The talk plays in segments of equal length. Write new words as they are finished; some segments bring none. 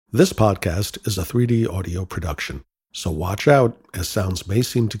This podcast is a 3D audio production, so watch out as sounds may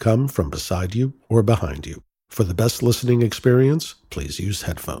seem to come from beside you or behind you. For the best listening experience, please use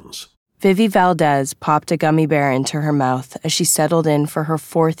headphones. Vivi Valdez popped a gummy bear into her mouth as she settled in for her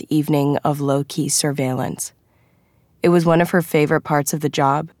fourth evening of low-key surveillance. It was one of her favorite parts of the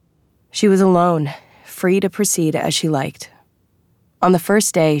job. She was alone, free to proceed as she liked. On the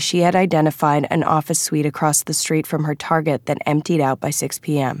first day, she had identified an office suite across the street from her target that emptied out by 6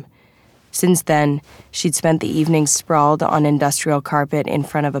 p.m. Since then, she'd spent the evening sprawled on industrial carpet in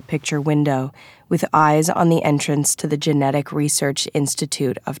front of a picture window with eyes on the entrance to the Genetic Research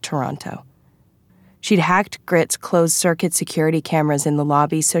Institute of Toronto. She'd hacked Grit's closed-circuit security cameras in the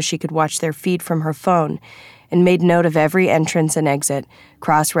lobby so she could watch their feed from her phone and made note of every entrance and exit,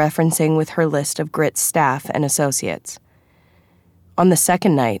 cross-referencing with her list of Grit's staff and associates. On the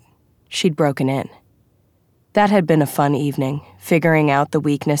second night, she'd broken in. That had been a fun evening, figuring out the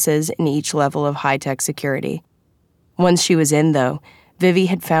weaknesses in each level of high-tech security. Once she was in, though, Vivi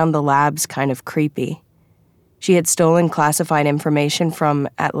had found the labs kind of creepy. She had stolen classified information from,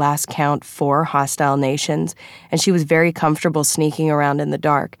 at last count, 4 hostile nations, and she was very comfortable sneaking around in the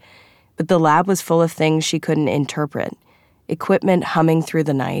dark. But the lab was full of things she couldn't interpret. Equipment humming through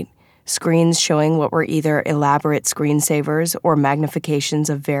the night, screens showing what were either elaborate screensavers or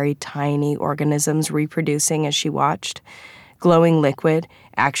magnifications of very tiny organisms reproducing as she watched, glowing liquid,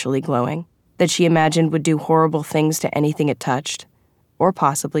 actually glowing, that she imagined would do horrible things to anything it touched, or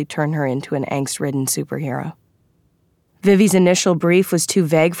possibly turn her into an angst-ridden superhero. Vivi's initial brief was too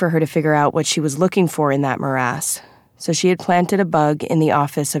vague for her to figure out what she was looking for in that morass, so she had planted a bug in the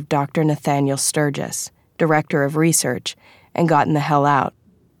office of Dr. Nathaniel Sturgis, director of research, and gotten the hell out,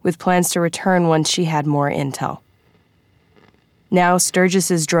 with plans to return once she had more intel. Now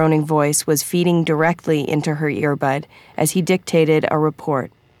Sturgis's droning voice was feeding directly into her earbud as he dictated a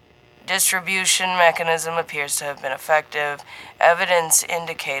report. Distribution mechanism appears to have been effective. Evidence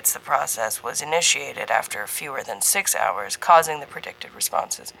indicates the process was initiated after fewer than 6 hours, causing the predicted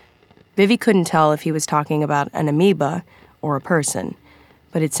responses. Vivi couldn't tell if he was talking about an amoeba or a person,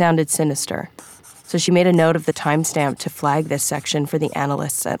 but it sounded sinister. So she made a note of the timestamp to flag this section for the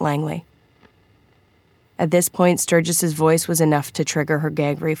analysts at Langley. At this point, Sturgis's voice was enough to trigger her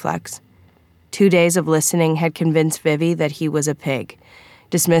gag reflex. 2 days of listening had convinced Vivi that he was a pig,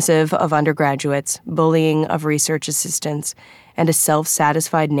 dismissive of undergraduates, bullying of research assistants, and a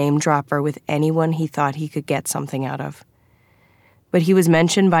self-satisfied name-dropper with anyone he thought he could get something out of. But he was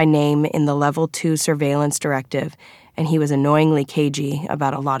mentioned by name in the Level 2 surveillance directive, and he was annoyingly cagey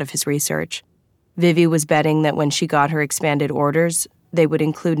about a lot of his research. Vivi was betting that when she got her expanded orders, they would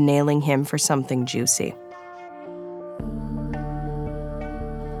include nailing him for something juicy.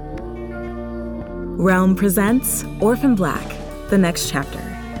 Realm presents Orphan Black, The Next Chapter,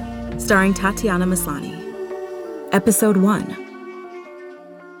 starring Tatiana Maslany. Episode 1.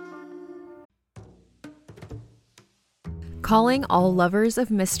 Calling all lovers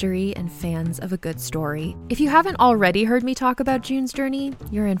of mystery and fans of a good story. If you haven't already heard me talk about June's Journey,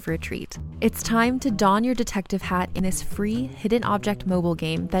 you're in for a treat. It's time to don your detective hat in this free hidden object mobile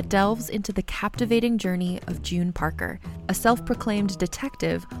game that delves into the captivating journey of June Parker, a self-proclaimed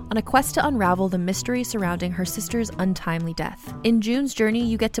detective on a quest to unravel the mystery surrounding her sister's untimely death. In June's Journey,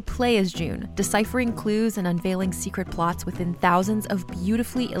 you get to play as June, deciphering clues and unveiling secret plots within thousands of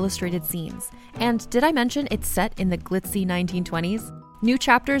beautifully illustrated scenes. And did I mention it's set in the glitzy 1920s? New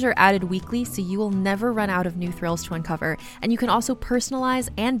chapters are added weekly, so you will never run out of new thrills to uncover, and you can also personalize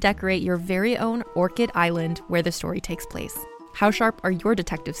and decorate your very own Orchid Island where the story takes place. How sharp are your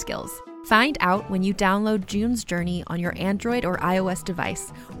detective skills? Find out when you download June's Journey on your Android or iOS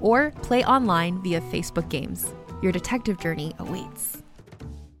device, or play online via Facebook Games. Your detective journey awaits.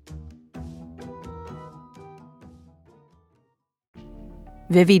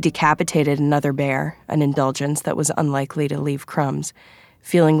 Vivi decapitated another bear, an indulgence that was unlikely to leave crumbs,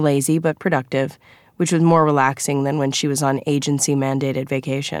 feeling lazy but productive, which was more relaxing than when she was on agency-mandated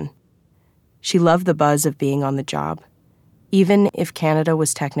vacation. She loved the buzz of being on the job. Even if Canada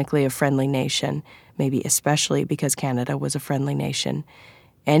was technically a friendly nation, maybe especially because Canada was a friendly nation,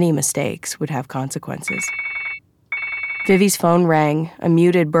 any mistakes would have consequences. Vivi's phone rang, a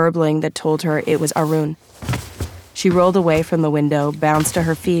muted burbling that told her it was Arun. She rolled away from the window, bounced to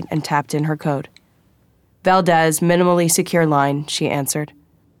her feet, and tapped in her code. Valdez, minimally secure line, she answered.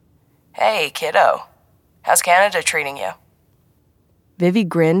 Hey, kiddo. How's Canada treating you? Vivi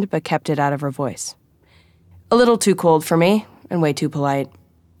grinned but kept it out of her voice. A little too cold for me, and way too polite.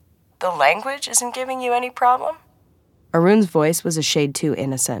 The language isn't giving you any problem? Arun's voice was a shade too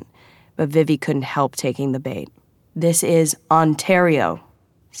innocent, but Vivi couldn't help taking the bait. This is Ontario.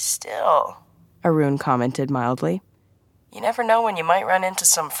 Still, Arun commented mildly. You never know when you might run into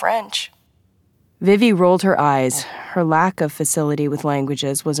some French. Vivi rolled her eyes. Her lack of facility with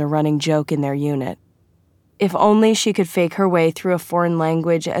languages was a running joke in their unit. If only she could fake her way through a foreign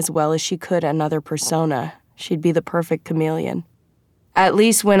language as well as she could another persona, she'd be the perfect chameleon. At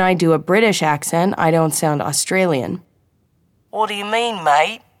least when I do a British accent, I don't sound Australian. What do you mean,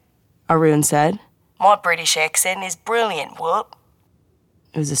 mate? Arun said. My British accent is brilliant, what?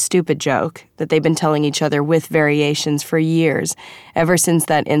 It was a stupid joke that they'd been telling each other with variations for years, ever since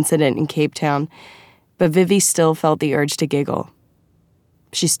that incident in Cape Town, but Vivi still felt the urge to giggle.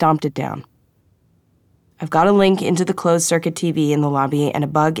 She stomped it down. I've got a link into the closed-circuit TV in the lobby and a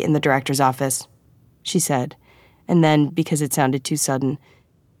bug in the director's office, she said, and then, because it sounded too sudden,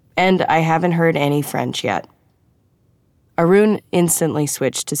 and I haven't heard any French yet. Arun instantly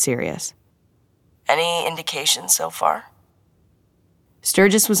switched to serious. Any indications so far?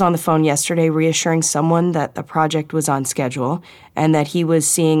 Sturgis was on the phone yesterday reassuring someone that the project was on schedule and that he was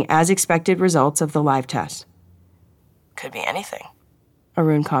seeing as expected results of the live test. Could be anything,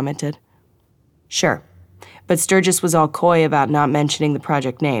 Arun commented. Sure, but Sturgis was all coy about not mentioning the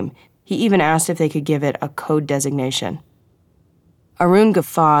project name. He even asked if they could give it a code designation. Arun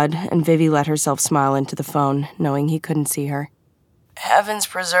guffawed, and Vivi let herself smile into the phone, knowing he couldn't see her. Heavens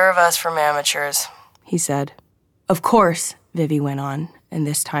preserve us from amateurs, he said. Of course, Vivi went on, and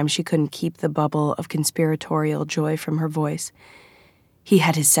this time she couldn't keep the bubble of conspiratorial joy from her voice. He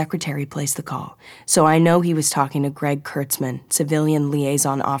had his secretary place the call, so I know he was talking to Greg Kurtzman, civilian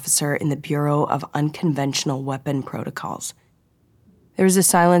liaison officer in the Bureau of Unconventional Weapon Protocols. There was a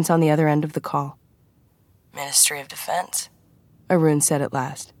silence on the other end of the call. Ministry of Defense, Arun said at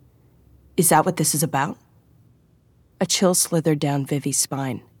last. Is that what this is about? A chill slithered down Vivi's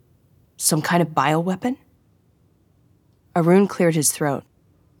spine. Some kind of bioweapon? Arun cleared his throat.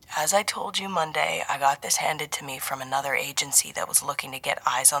 As I told you Monday, I got this handed to me from another agency that was looking to get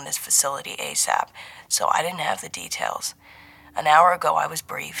eyes on this facility ASAP, so I didn't have the details. An hour ago I was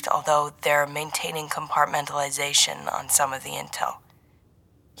briefed, although they're maintaining compartmentalization on some of the intel.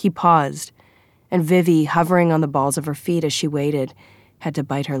 He paused, and Vivi, hovering on the balls of her feet as she waited, had to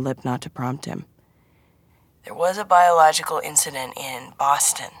bite her lip not to prompt him. There was a biological incident in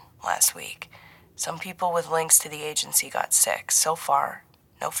Boston last week. Some people with links to the agency got sick. So far,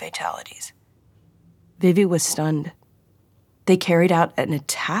 no fatalities. Vivi was stunned. They carried out an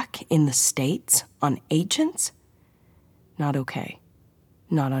attack in the States on agents? Not okay.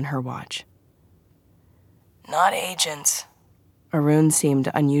 Not on her watch. Not agents. Arun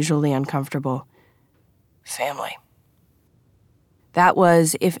seemed unusually uncomfortable. Family. That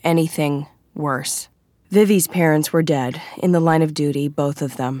was, if anything, worse. Vivi's parents were dead, in the line of duty, both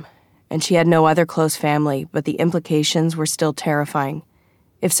of them, and she had no other close family, but the implications were still terrifying.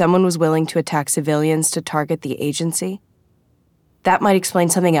 If someone was willing to attack civilians to target the agency, that might explain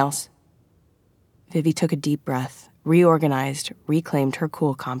something else. Vivi took a deep breath, reorganized, reclaimed her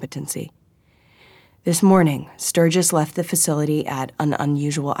cool competency. This morning, Sturgis left the facility at an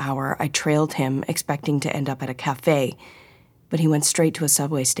unusual hour. I trailed him, expecting to end up at a cafe, but he went straight to a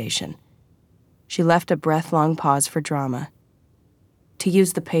subway station. She left a breath-long pause for drama. To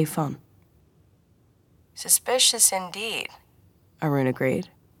use the payphone. Suspicious indeed, Arun agreed,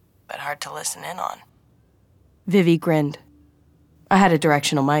 but hard to listen in on. Vivi grinned. I had a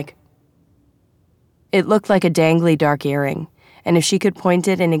directional mic. It looked like a dangly dark earring, and if she could point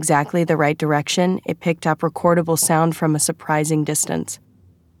it in exactly the right direction, it picked up recordable sound from a surprising distance.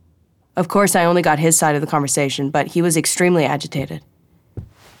 Of course, I only got his side of the conversation, but he was extremely agitated.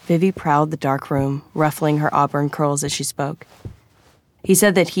 Vivi prowled the dark room, ruffling her auburn curls as she spoke. He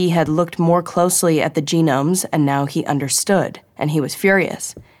said that he had looked more closely at the genomes, and now he understood, and he was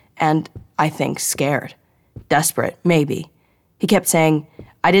furious, and, I think, scared. Desperate, maybe. He kept saying,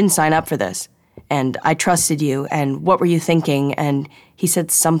 I didn't sign up for this, and I trusted you, and what were you thinking, and he said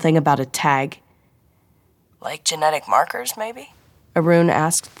something about a tag. Like genetic markers, maybe? Arun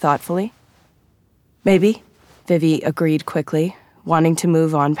asked thoughtfully. Maybe, Vivi agreed quickly, wanting to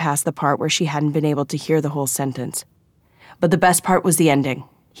move on past the part where she hadn't been able to hear the whole sentence. But the best part was the ending.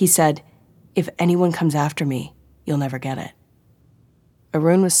 He said, if anyone comes after me, you'll never get it.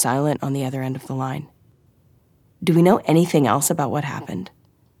 Arun was silent on the other end of the line. Do we know anything else about what happened?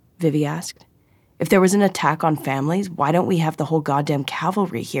 Vivi asked. If there was an attack on families, why don't we have the whole goddamn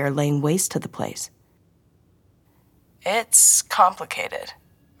cavalry here laying waste to the place? It's complicated,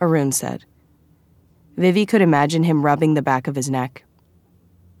 Arun said. Vivi could imagine him rubbing the back of his neck.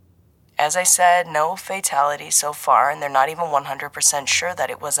 As I said, no fatalities so far, and they're not even 100% sure that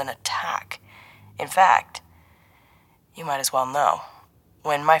it was an attack. In fact, you might as well know.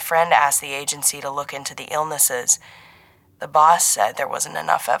 When my friend asked the agency to look into the illnesses, the boss said there wasn't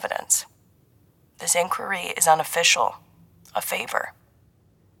enough evidence. This inquiry is unofficial, a favor.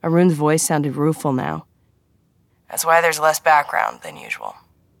 Arun's voice sounded rueful now. That's why there's less background than usual.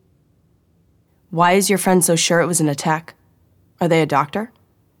 Why is your friend so sure it was an attack? Are they a doctor?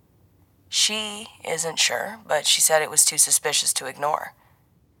 She isn't sure, but she said it was too suspicious to ignore.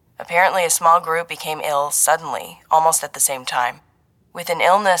 Apparently, a small group became ill suddenly, almost at the same time, with an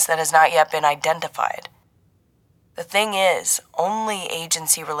illness that has not yet been identified. The thing is, only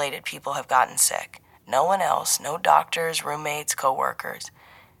agency-related people have gotten sick. No one else, no doctors, roommates, co-workers.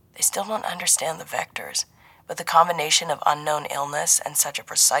 They still don't understand the vectors, but the combination of unknown illness and such a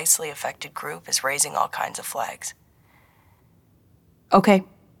precisely affected group is raising all kinds of flags. Okay,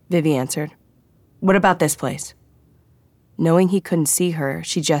 Vivi answered. What about this place? Knowing he couldn't see her,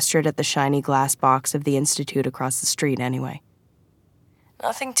 she gestured at the shiny glass box of the Institute across the street anyway.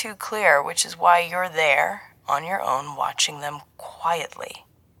 Nothing too clear, which is why you're there, on your own, watching them quietly.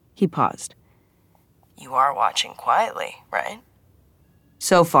 He paused. You are watching quietly, right?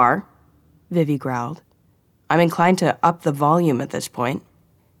 So far, Vivi growled. I'm inclined to up the volume at this point.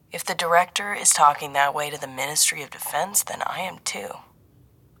 If the director is talking that way to the Ministry of Defense, then I am too.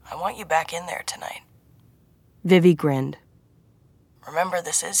 I want you back in there tonight. Vivi grinned. Remember,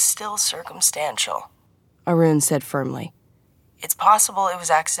 this is still circumstantial, Arun said firmly. It's possible it was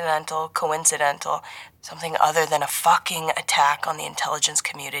accidental, coincidental, something other than a fucking attack on the intelligence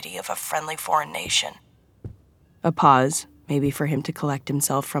community of a friendly foreign nation. A pause, maybe for him to collect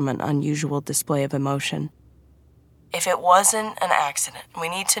himself from an unusual display of emotion. If it wasn't an accident, we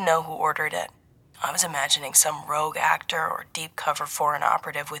need to know who ordered it. I was imagining some rogue actor or deep-cover foreign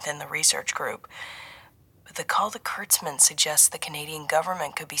operative within the research group. But the call to Kurtzman suggests the Canadian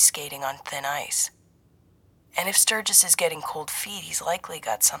government could be skating on thin ice. And if Sturgis is getting cold feet, he's likely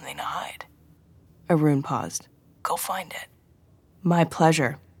got something to hide. Arun paused. Go find it. My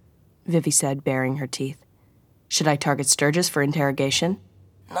pleasure, Vivi said, baring her teeth. Should I target Sturgis for interrogation?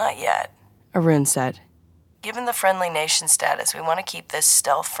 Not yet, Arun said. Given the friendly nation status, we want to keep this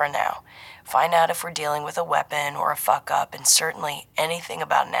stealth for now. Find out if we're dealing with a weapon or a fuck-up, and certainly anything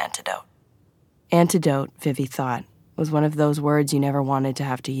about an antidote. Antidote, Vivi thought, was one of those words you never wanted to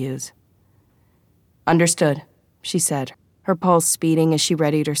have to use. Understood, she said, her pulse speeding as she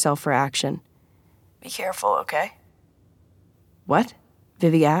readied herself for action. Be careful, okay? What?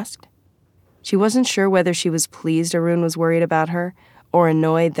 Vivi asked. She wasn't sure whether she was pleased Arun was worried about her, or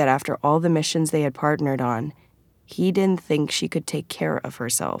annoyed that after all the missions they had partnered on, he didn't think she could take care of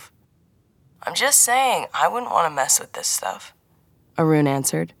herself. I'm just saying, I wouldn't want to mess with this stuff, Arun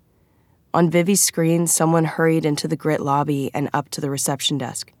answered. On Vivi's screen, someone hurried into the Grit lobby and up to the reception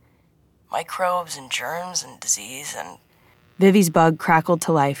desk. Microbes and germs and disease and... Vivi's bug crackled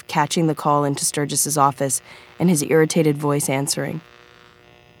to life, catching the call into Sturgis's office and his irritated voice answering.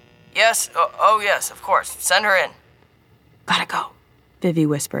 Yes, yes, of course. Send her in. Gotta go, Vivi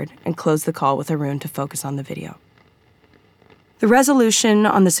whispered and closed the call with Arun to focus on the video. The resolution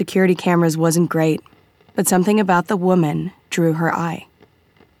on the security cameras wasn't great, but something about the woman drew her eye.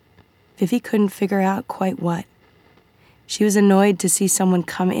 Vivi couldn't figure out quite what. She was annoyed to see someone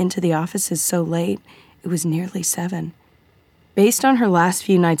come into the offices so late. It was nearly 7. Based on her last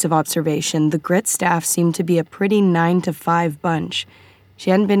few nights of observation, the Grit staff seemed to be a pretty 9-to-5 bunch. She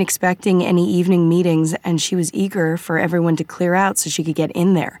hadn't been expecting any evening meetings, and she was eager for everyone to clear out so she could get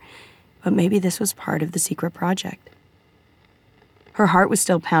in there. But maybe this was part of the secret project. Her heart was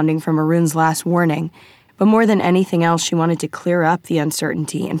still pounding from Arun's last warning, but more than anything else, she wanted to clear up the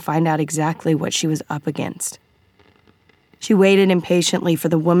uncertainty and find out exactly what she was up against. She waited impatiently for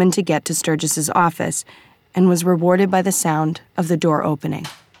the woman to get to Sturgis's office and was rewarded by the sound of the door opening.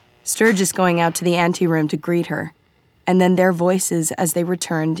 Sturgis going out to the anteroom to greet her, and then their voices as they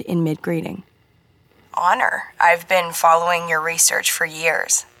returned in mid-greeting. Honor. I've been following your research for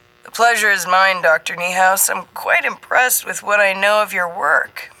years. The pleasure is mine, Dr. Niehaus. I'm quite impressed with what I know of your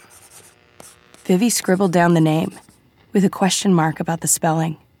work. Vivi scribbled down the name, with a question mark about the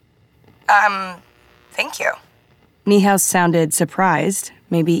spelling. Thank you. Niehaus sounded surprised,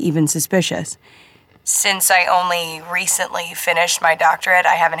 maybe even suspicious. Since I only recently finished my doctorate,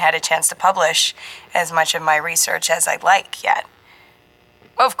 I haven't had a chance to publish as much of my research as I'd like yet.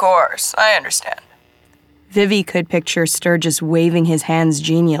 Of course, I understand. Vivi could picture Sturgis waving his hands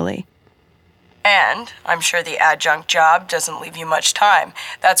genially. And I'm sure the adjunct job doesn't leave you much time.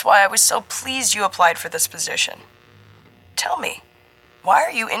 That's why I was so pleased you applied for this position. Tell me, why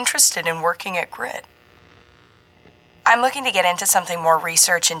are you interested in working at Grit? I'm looking to get into something more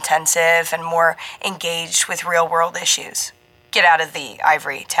research-intensive and more engaged with real-world issues. Get out of the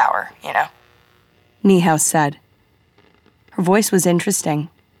ivory tower, you know? Niehaus said. Her voice was interesting,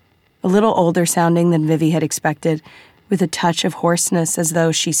 a little older sounding than Vivi had expected, with a touch of hoarseness as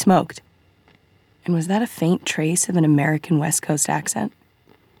though she smoked. And was that a faint trace of an American West Coast accent?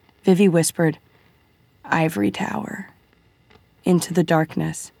 Vivi whispered, "Ivory tower," into the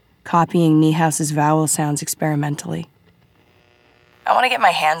darkness, copying Niehaus's vowel sounds experimentally. "I want to get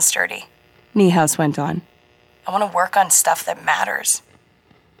my hands dirty," Niehaus went on. "I want to work on stuff that matters."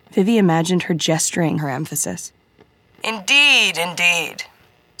 Vivi imagined her gesturing her emphasis. "Indeed, indeed,"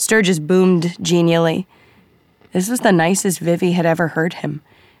 Sturgis boomed genially. This was the nicest Vivi had ever heard him,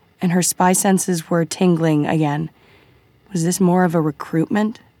 and her spy senses were tingling again. Was this more of a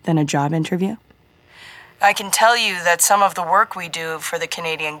recruitment than a job interview? "I can tell you that some of the work we do for the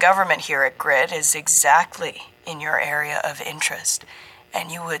Canadian government here at GRID is exactly in your area of interest, and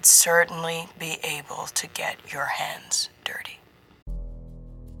you would certainly be able to get your hands dirty."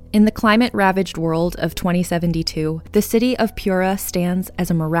 In the climate-ravaged world of 2072, the city of Piura stands as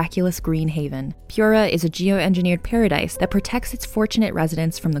a miraculous green haven. Piura is a geoengineered paradise that protects its fortunate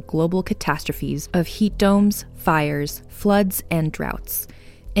residents from the global catastrophes of heat domes, fires, floods, and droughts.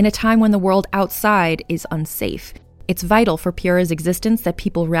 In a time when the world outside is unsafe, it's vital for Piura's existence that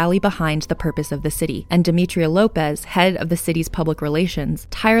people rally behind the purpose of the city, and Demetria Lopez, head of the city's public relations,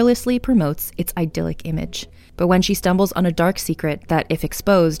 tirelessly promotes its idyllic image. But when she stumbles on a dark secret that, if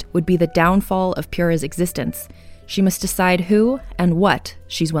exposed, would be the downfall of Piura's existence, she must decide who and what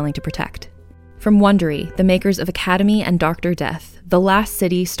she's willing to protect. From Wondery, the makers of Academy and Dr. Death, The Last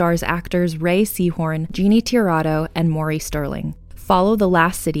City stars actors Ray Seahorn, Jeannie Tirado, and Maury Sterling. Follow The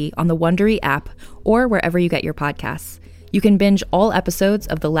Last City on the Wondery app or wherever you get your podcasts. You can binge all episodes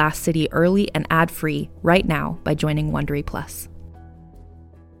of The Last City early and ad-free right now by joining Wondery Plus.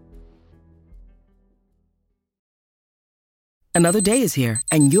 Another day is here,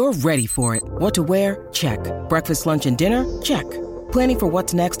 and you're ready for it. What to wear? Check. Breakfast, lunch, and dinner? Check. Planning for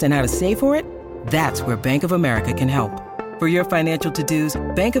what's next and how to save for it? That's where Bank of America can help. For your financial to-dos,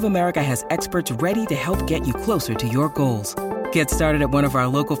 Bank of America has experts ready to help get you closer to your goals. Get started at one of our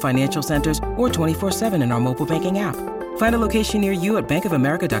local financial centers or 24/7 in our mobile banking app. Find a location near you at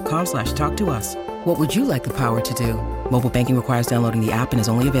bankofamerica.com/talktous. What would you like the power to do? Mobile banking requires downloading the app and is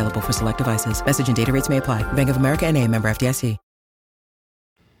only available for select devices. Message and data rates may apply. Bank of America N.A., member FDIC.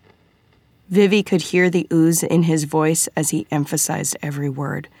 Vivi could hear the ooze in his voice as he emphasized every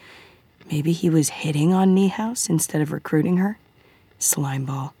word. Maybe he was hitting on Niehaus instead of recruiting her?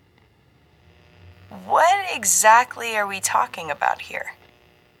 Slimeball. "What exactly are we talking about here?"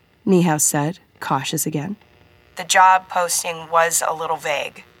 Niehaus said, cautious again. "The job posting was a little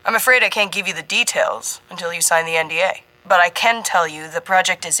vague. I'm afraid I can't give you the details until you sign the NDA. But I can tell you the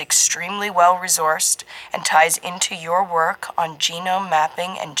project is extremely well-resourced and ties into your work on genome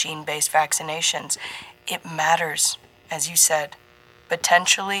mapping and gene-based vaccinations. It matters, as you said,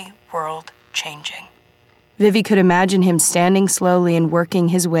 potentially world-changing." Vivi could imagine him standing slowly and working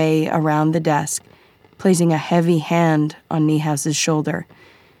his way around the desk, placing a heavy hand on Niehaus's shoulder.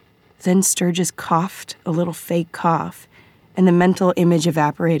 Then Sturgis coughed a little fake cough, and the mental image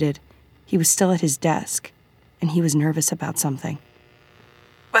evaporated. He was still at his desk, and he was nervous about something.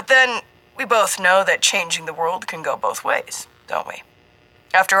 "But then, we both know that changing the world can go both ways, don't we?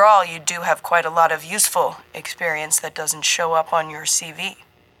 After all, you do have quite a lot of useful experience that doesn't show up on your CV."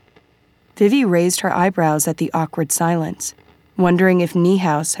 Vivi raised her eyebrows at the awkward silence, wondering if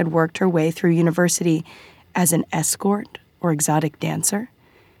Niehaus had worked her way through university as an escort or exotic dancer.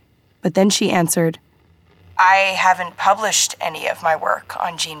 But then she answered, "I haven't published any of my work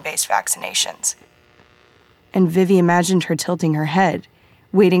on gene-based vaccinations." And Vivi imagined her tilting her head,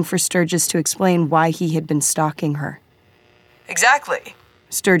 waiting for Sturgis to explain why he had been stalking her. "Exactly,"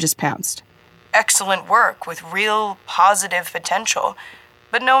 Sturgis pounced. "Excellent work with real positive potential,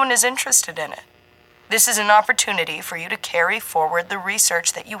 but no one is interested in it. This is an opportunity for you to carry forward the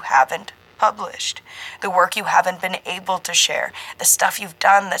research that you haven't published, the work you haven't been able to share, the stuff you've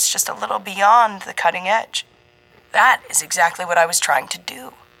done that's just a little beyond the cutting edge. That is exactly what I was trying to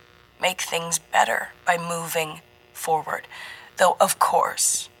do. Make things better by moving forward. Though, of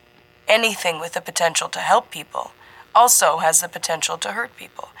course, anything with the potential to help people also has the potential to hurt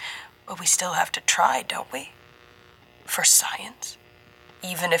people. But we still have to try, don't we? For science,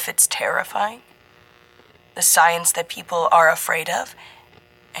 even if it's terrifying. The science that people are afraid of,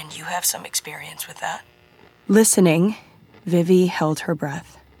 and you have some experience with that." Listening, Vivi held her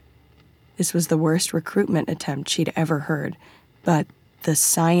breath. This was the worst recruitment attempt she'd ever heard, but the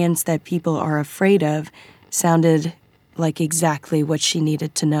science that people are afraid of sounded like exactly what she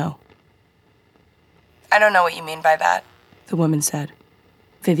needed to know. "I don't know what you mean by that. the woman said.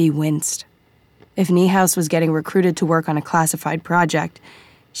 Vivi winced. If Niehaus was getting recruited to work on a classified project,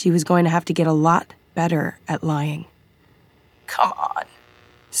 she was going to have to get a lot better at lying. Come on,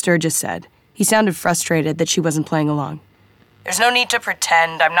 Sturgis said. He sounded frustrated that she wasn't playing along. There's no need to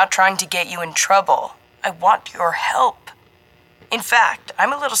pretend. I'm not trying to get you in trouble. I want your help. In fact,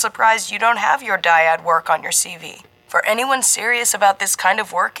 I'm a little surprised you don't have your dyad work on your CV. For anyone serious about this kind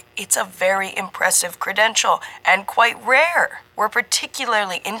of work, it's a very impressive credential and quite rare. We're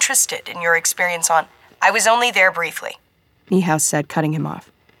particularly interested in your experience on... I was only there briefly, Niehaus said, cutting him off.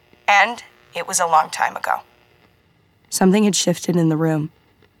 And it was a long time ago. Something had shifted in the room,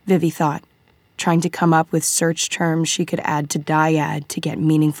 Vivi thought, trying to come up with search terms she could add to dyad to get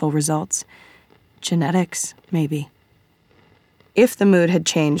meaningful results. Genetics, maybe. If the mood had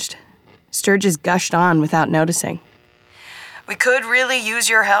changed, Sturgis gushed on without noticing. We could really use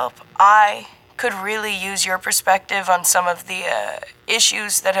your help. I could really use your perspective on some of the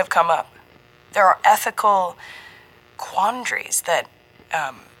issues that have come up. There are ethical quandaries that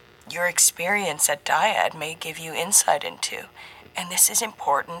your experience at dyad may give you insight into. And this is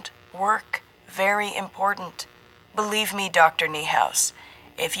important work, very important. Believe me, Dr. Niehaus,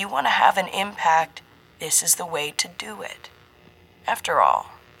 if you want to have an impact, this is the way to do it. After all,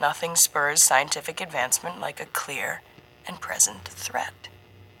 nothing spurs scientific advancement like a clear and present threat.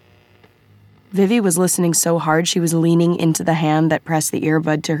 Vivi was listening so hard she was leaning into the hand that pressed the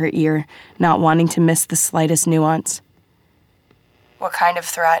earbud to her ear, not wanting to miss the slightest nuance. What kind of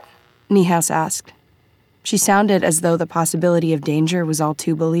threat? Niehaus asked. She sounded as though the possibility of danger was all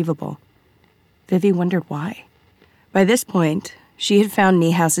too believable. Vivi wondered why. By this point, she had found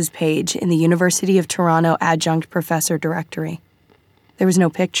Niehaus's page in the University of Toronto Adjunct Professor Directory. There was no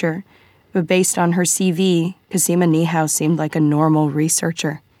picture, but based on her CV, Cosima Niehaus seemed like a normal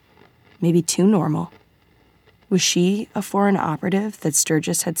researcher. Maybe too normal. Was she a foreign operative that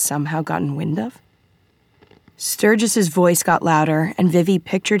Sturgis had somehow gotten wind of? Sturgis's voice got louder, and Vivi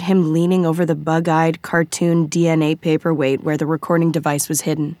pictured him leaning over the bug-eyed cartoon DNA paperweight where the recording device was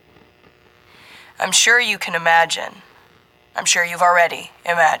hidden. I'm sure you can imagine. I'm sure you've already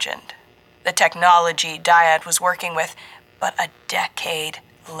imagined the technology dyad was working with, but a decade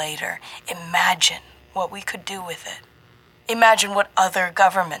later, imagine what we could do with it. Imagine what other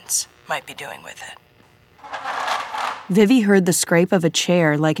governments might be doing with it. Vivi heard the scrape of a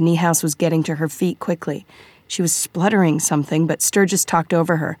chair like Niehaus was getting to her feet quickly. She was spluttering something, but Sturgis talked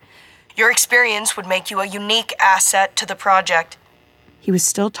over her. Your experience would make you a unique asset to the project. He was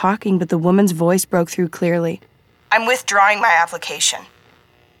still talking, but the woman's voice broke through clearly. I'm withdrawing my application.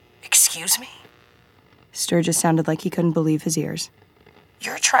 Excuse me? Sturgis sounded like he couldn't believe his ears.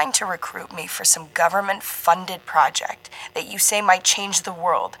 You're trying to recruit me for some government-funded project that you say might change the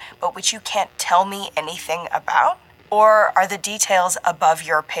world, but which you can't tell me anything about? Or are the details above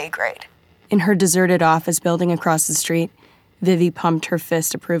your pay grade? In her deserted office building across the street, Vivi pumped her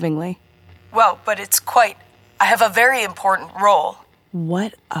fist approvingly. Well, but it's quite... I have a very important role.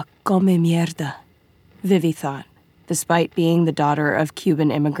 What a come mierda, Vivi thought. Despite being the daughter of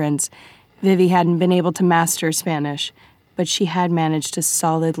Cuban immigrants, Vivi hadn't been able to master Spanish, but she had managed to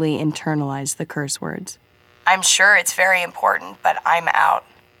solidly internalize the curse words. I'm sure it's very important, but I'm out.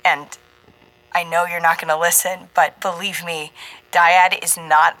 And I know you're not going to listen, but believe me, dyad is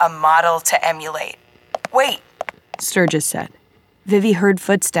not a model to emulate. Wait, Sturgis said. Vivi heard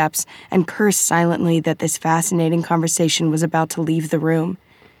footsteps and cursed silently that this fascinating conversation was about to leave the room.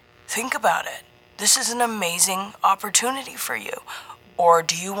 Think about it. This is an amazing opportunity for you. Or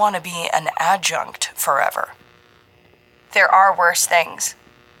do you want to be an adjunct forever? There are worse things.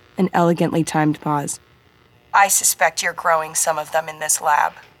 An elegantly timed pause. I suspect you're growing some of them in this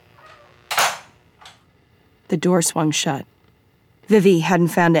lab. The door swung shut. Vivi hadn't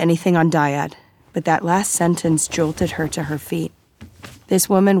found anything on dyad, but that last sentence jolted her to her feet. This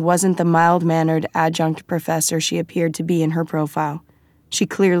woman wasn't the mild-mannered adjunct professor she appeared to be in her profile. She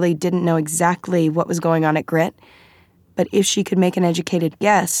clearly didn't know exactly what was going on at Grit, but if she could make an educated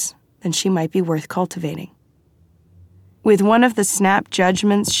guess, then she might be worth cultivating. With one of the snap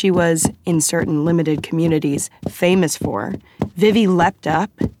judgments she was, in certain limited communities, famous for, Vivi leapt up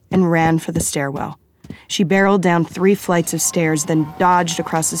and ran for the stairwell. She barreled down 3 flights of stairs, then dodged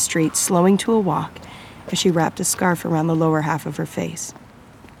across the street, slowing to a walk as she wrapped a scarf around the lower half of her face.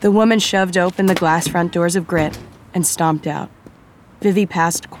 The woman shoved open the glass front doors of Grit and stomped out. Vivi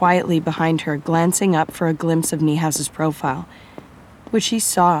passed quietly behind her, glancing up for a glimpse of Niehaus's profile. What she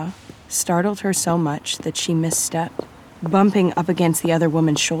saw startled her so much that she misstepped, bumping up against the other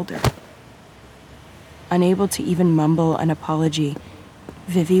woman's shoulder. Unable to even mumble an apology,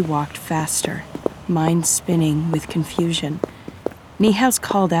 Vivi walked faster, mind spinning with confusion. Niehaus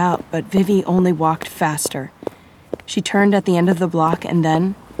called out, but Vivi only walked faster. She turned at the end of the block and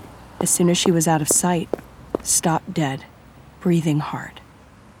then, as soon as she was out of sight, stopped dead, breathing hard.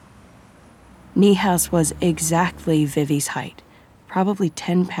 Niehaus was exactly Vivi's height, probably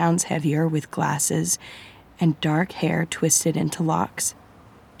 10 pounds heavier with glasses and dark hair twisted into locks.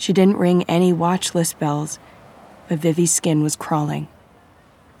 She didn't ring any watch list bells, but Vivi's skin was crawling.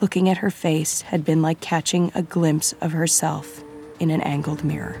 Looking at her face had been like catching a glimpse of herself in an angled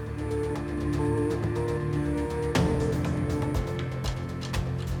mirror.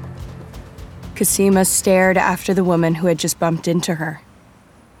 Cosima stared after the woman who had just bumped into her.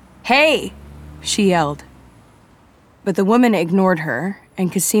 "Hey!" she yelled. But the woman ignored her,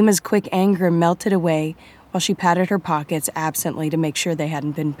 and Cosima's quick anger melted away while she patted her pockets absently to make sure they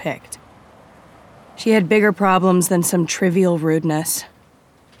hadn't been picked. She had bigger problems than some trivial rudeness.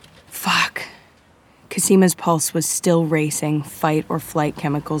 Fuck. Cosima's pulse was still racing, fight or flight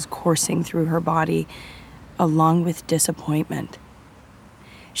chemicals coursing through her body, along with disappointment.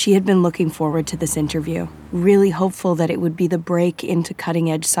 She had been looking forward to this interview, really hopeful that it would be the break into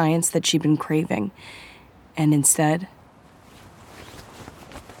cutting-edge science that she'd been craving. And instead,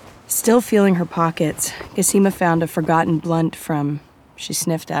 still feeling her pockets, Cosima found a forgotten blunt from, she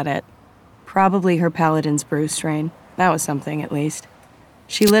sniffed at it, probably her Paladin's Brew strain. That was something, at least.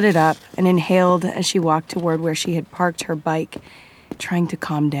 She lit it up and inhaled as she walked toward where she had parked her bike, trying to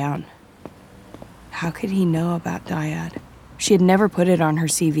calm down. How could he know about Dyad? She had never put it on her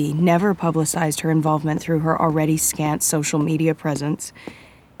CV, never publicized her involvement through her already scant social media presence.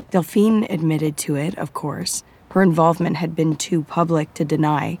 Delphine admitted to it, of course. Her involvement had been too public to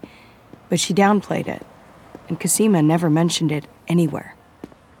deny, but she downplayed it, and Cosima never mentioned it anywhere.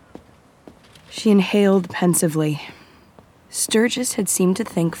 She inhaled pensively. Sturgis had seemed to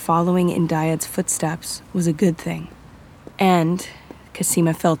think following in Dyad's footsteps was a good thing. And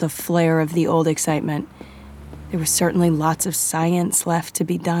Cosima felt a flare of the old excitement. There was certainly lots of science left to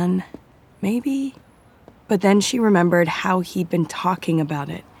be done. Maybe. But then she remembered how he'd been talking about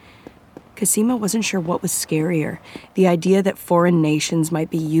it. Cosima wasn't sure what was scarier, the idea that foreign nations might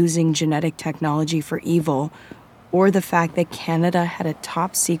be using genetic technology for evil, or the fact that Canada had a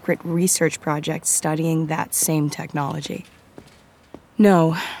top-secret research project studying that same technology.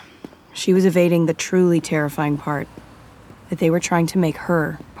 No, she was evading the truly terrifying part, that they were trying to make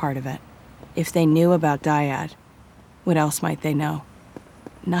her part of it. If they knew about Dyad, what else might they know?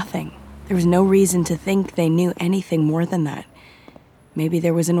 Nothing. There was no reason to think they knew anything more than that. Maybe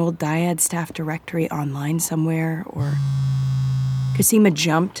there was an old Dyad staff directory online somewhere, or... Cosima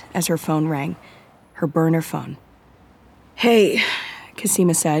jumped as her phone rang, her burner phone. "Hey,"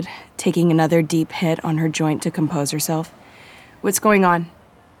 Cosima said, taking another deep hit on her joint to compose herself. "What's going on?"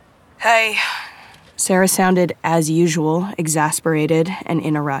 "Hey." Sarah sounded, as usual, exasperated and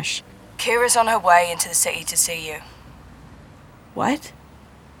in a rush. "Kira's on her way into the city to see you." What?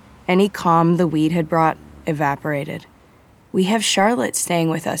 Any calm the weed had brought evaporated. "We have Charlotte staying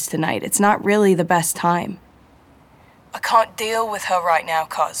with us tonight. It's not really the best time." "I can't deal with her right now,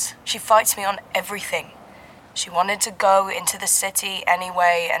 cuz she fights me on everything. She wanted to go into the city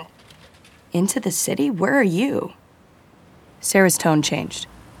anyway, and..." "Into the city? Where are you?" Sarah's tone changed.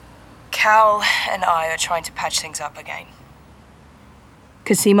 "Cal and I are trying to patch things up again."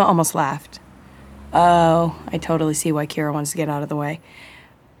 Cosima almost laughed. "Oh, I totally see why Kira wants to get out of the way.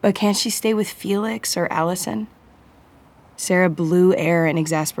 But can't she stay with Felix or Allison?" Sarah blew air in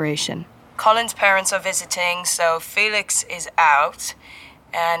exasperation. "Colin's parents are visiting, so Felix is out,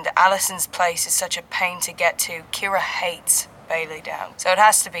 and Allison's place is such a pain to get to. Kira hates Bailey Down, so it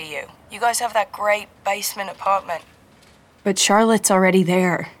has to be you. You guys have that great basement apartment." "But Charlotte's already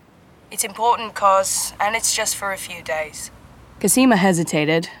there." "It's important, cause, and it's just for a few days." Cosima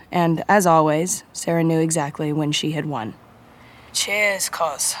hesitated, and as always, Sarah knew exactly when she had won. "Cheers,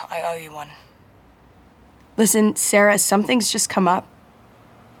 cause I owe you one." "Listen, Sarah, something's just come up."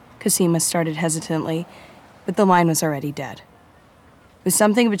 Cosima started hesitantly, but the line was already dead. With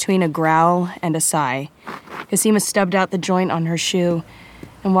something between a growl and a sigh, Cosima stubbed out the joint on her shoe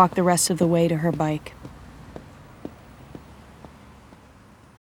and walked the rest of the way to her bike.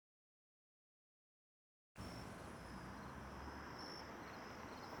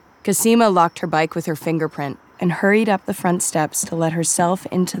 Cosima locked her bike with her fingerprint and hurried up the front steps to let herself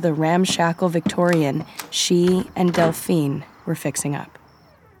into the ramshackle Victorian she and Delphine were fixing up.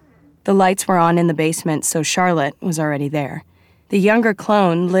 The lights were on in the basement, so Charlotte was already there. The younger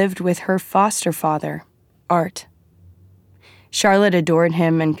clone lived with her foster father, Art. Charlotte adored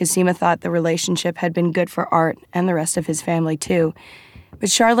him, and Cosima thought the relationship had been good for Art and the rest of his family, too. But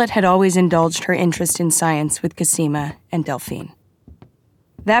Charlotte had always indulged her interest in science with Cosima and Delphine.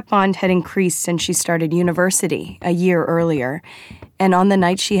 That bond had increased since she started university a year earlier, and on the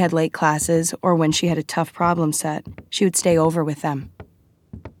nights she had late classes or when she had a tough problem set, she would stay over with them.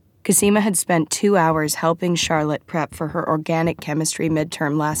 Cosima had spent 2 hours helping Charlotte prep for her organic chemistry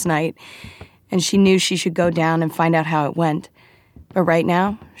midterm last night, and she knew she should go down and find out how it went. But right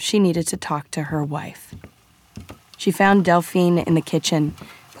now, she needed to talk to her wife. She found Delphine in the kitchen,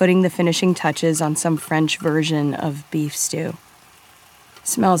 putting the finishing touches on some French version of beef stew.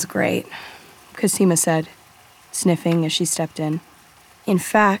 "Smells great," Cosima said, sniffing as she stepped in. In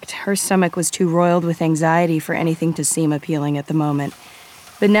fact, her stomach was too roiled with anxiety for anything to seem appealing at the moment.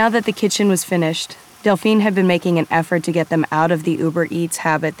 But now that the kitchen was finished, Delphine had been making an effort to get them out of the Uber Eats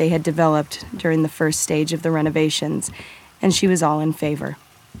habit they had developed during the first stage of the renovations, and she was all in favor.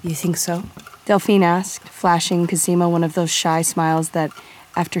 "You think so?" Delphine asked, flashing Cosima one of those shy smiles that,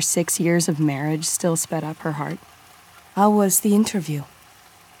 after 6 years of marriage, still sped up her heart. "How was the interview?"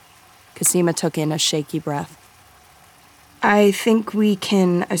 Cosima took in a shaky breath. "I think we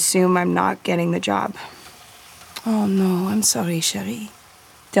can assume I'm not getting the job." "Oh no, I'm sorry, chérie."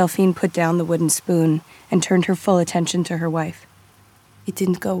 Delphine put down the wooden spoon and turned her full attention to her wife. "It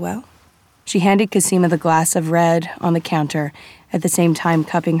didn't go well?" She handed Cosima the glass of red on the counter, at the same time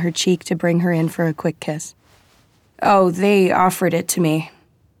cupping her cheek to bring her in for a quick kiss. "Oh, they offered it to me,"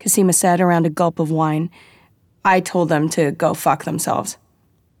 Cosima said around a gulp of wine. "I told them to go fuck themselves."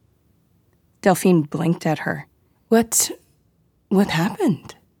 Delphine blinked at her. What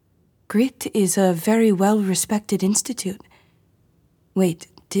happened? Grit is a very well-respected institute. Wait,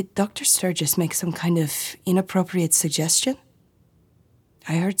 did Dr. Sturgis make some kind of inappropriate suggestion?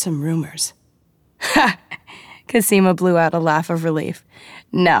 I heard some rumors. Ha! Cosima blew out a laugh of relief.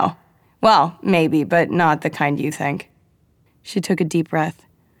 No. Well, maybe, but not the kind you think. She took a deep breath.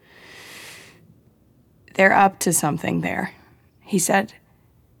 They're up to something there, he said.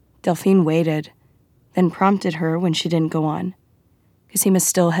 Delphine waited, then prompted her when she didn't go on. Cosima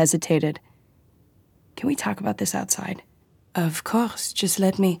still hesitated. Can we talk about this outside? Of course, just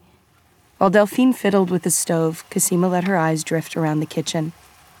let me. While Delphine fiddled with the stove, Cosima let her eyes drift around the kitchen.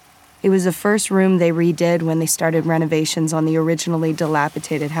 It was the first room they redid when they started renovations on the originally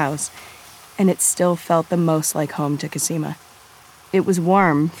dilapidated house, and it still felt the most like home to Cosima. It was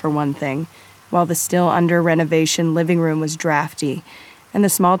warm, for one thing, while the still under renovation living room was drafty, and the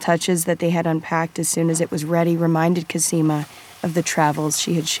small touches that they had unpacked as soon as it was ready reminded Cosima of the travels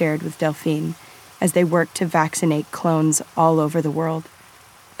she had shared with Delphine as they worked to vaccinate clones all over the world.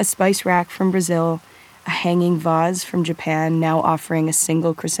 A spice rack from Brazil, a hanging vase from Japan now offering a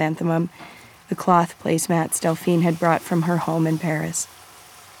single chrysanthemum, the cloth placemats Delphine had brought from her home in Paris.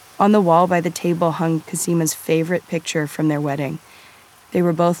 On the wall by the table hung Cosima's favorite picture from their wedding. They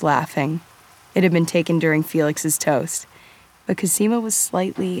were both laughing. It had been taken during Felix's toast. But Cosima was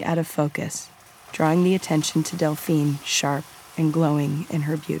slightly out of focus, drawing the attention to Delphine, sharp and glowing in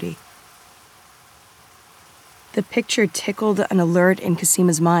her beauty. The picture tickled an alert in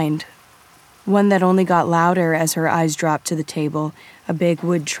Cosima's mind, one that only got louder as her eyes dropped to the table, a big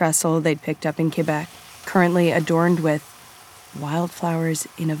wood trestle they'd picked up in Quebec, currently adorned with wildflowers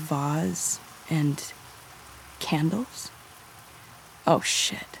in a vase and candles. Oh,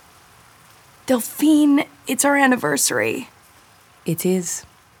 shit. Delphine, it's our anniversary. It is.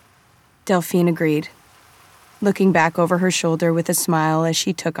 Delphine agreed, looking back over her shoulder with a smile as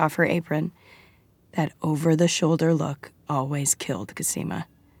she took off her apron. That over-the-shoulder look always killed Cosima.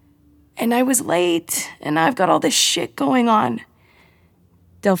 And I was late, and I've got all this shit going on.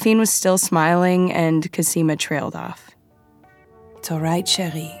 Delphine was still smiling, and Cosima trailed off. It's all right,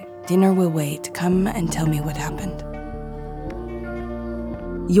 chérie. Dinner will wait. Come and tell me what happened.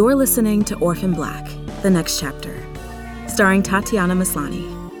 You're listening to Orphan Black, the next chapter, starring Tatiana Maslany.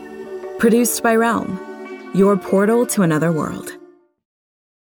 Produced by Realm, your portal to another world.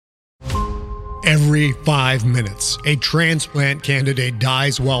 Every 5 minutes, a transplant candidate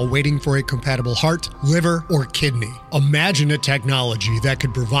dies while waiting for a compatible heart, liver, or kidney. Imagine a technology that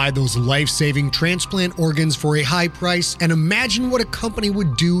could provide those life-saving transplant organs for a high price, and imagine what a company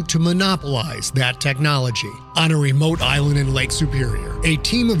would do to monopolize that technology. On a remote island in Lake Superior, a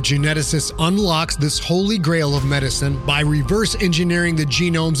team of geneticists unlocks this holy grail of medicine by reverse engineering the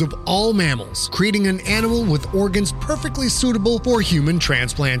genomes of all mammals, creating an animal with organs perfectly suitable for human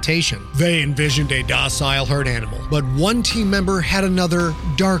transplantation. They envisioned a docile herd animal, but one team member had another,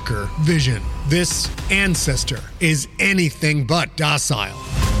 darker vision. This ancestor is anything but docile.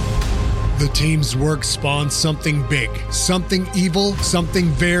 The team's work spawns something big, something evil, something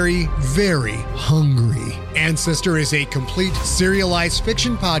very, very hungry. Ancestor is a complete serialized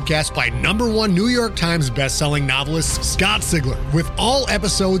fiction podcast by #1 New York Times bestselling novelist Scott Sigler, with all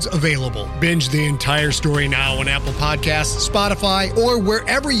episodes available. Binge the entire story now on Apple Podcasts, Spotify, or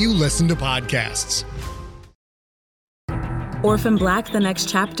wherever you listen to podcasts. Orphan Black: The Next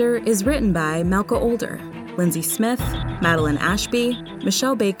Chapter is written by Malka Older, Lindsay Smith, Madeline Ashby,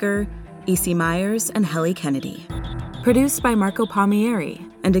 Michelle Baker, E.C. Myers, and Helly Kennedy. Produced by Marco Palmieri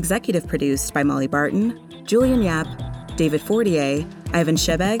and executive produced by Molly Barton, Julian Yap, David Fortier, Ivan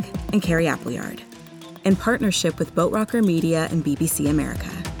Shebeg, and Carrie Appleyard. In partnership with Boat Rocker Media and BBC America.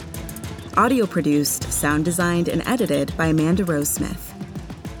 Audio produced, sound designed, and edited by Amanda Rose Smith.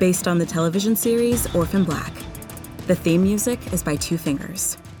 Based on the television series Orphan Black. The theme music is by Two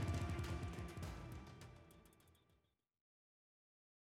Fingers.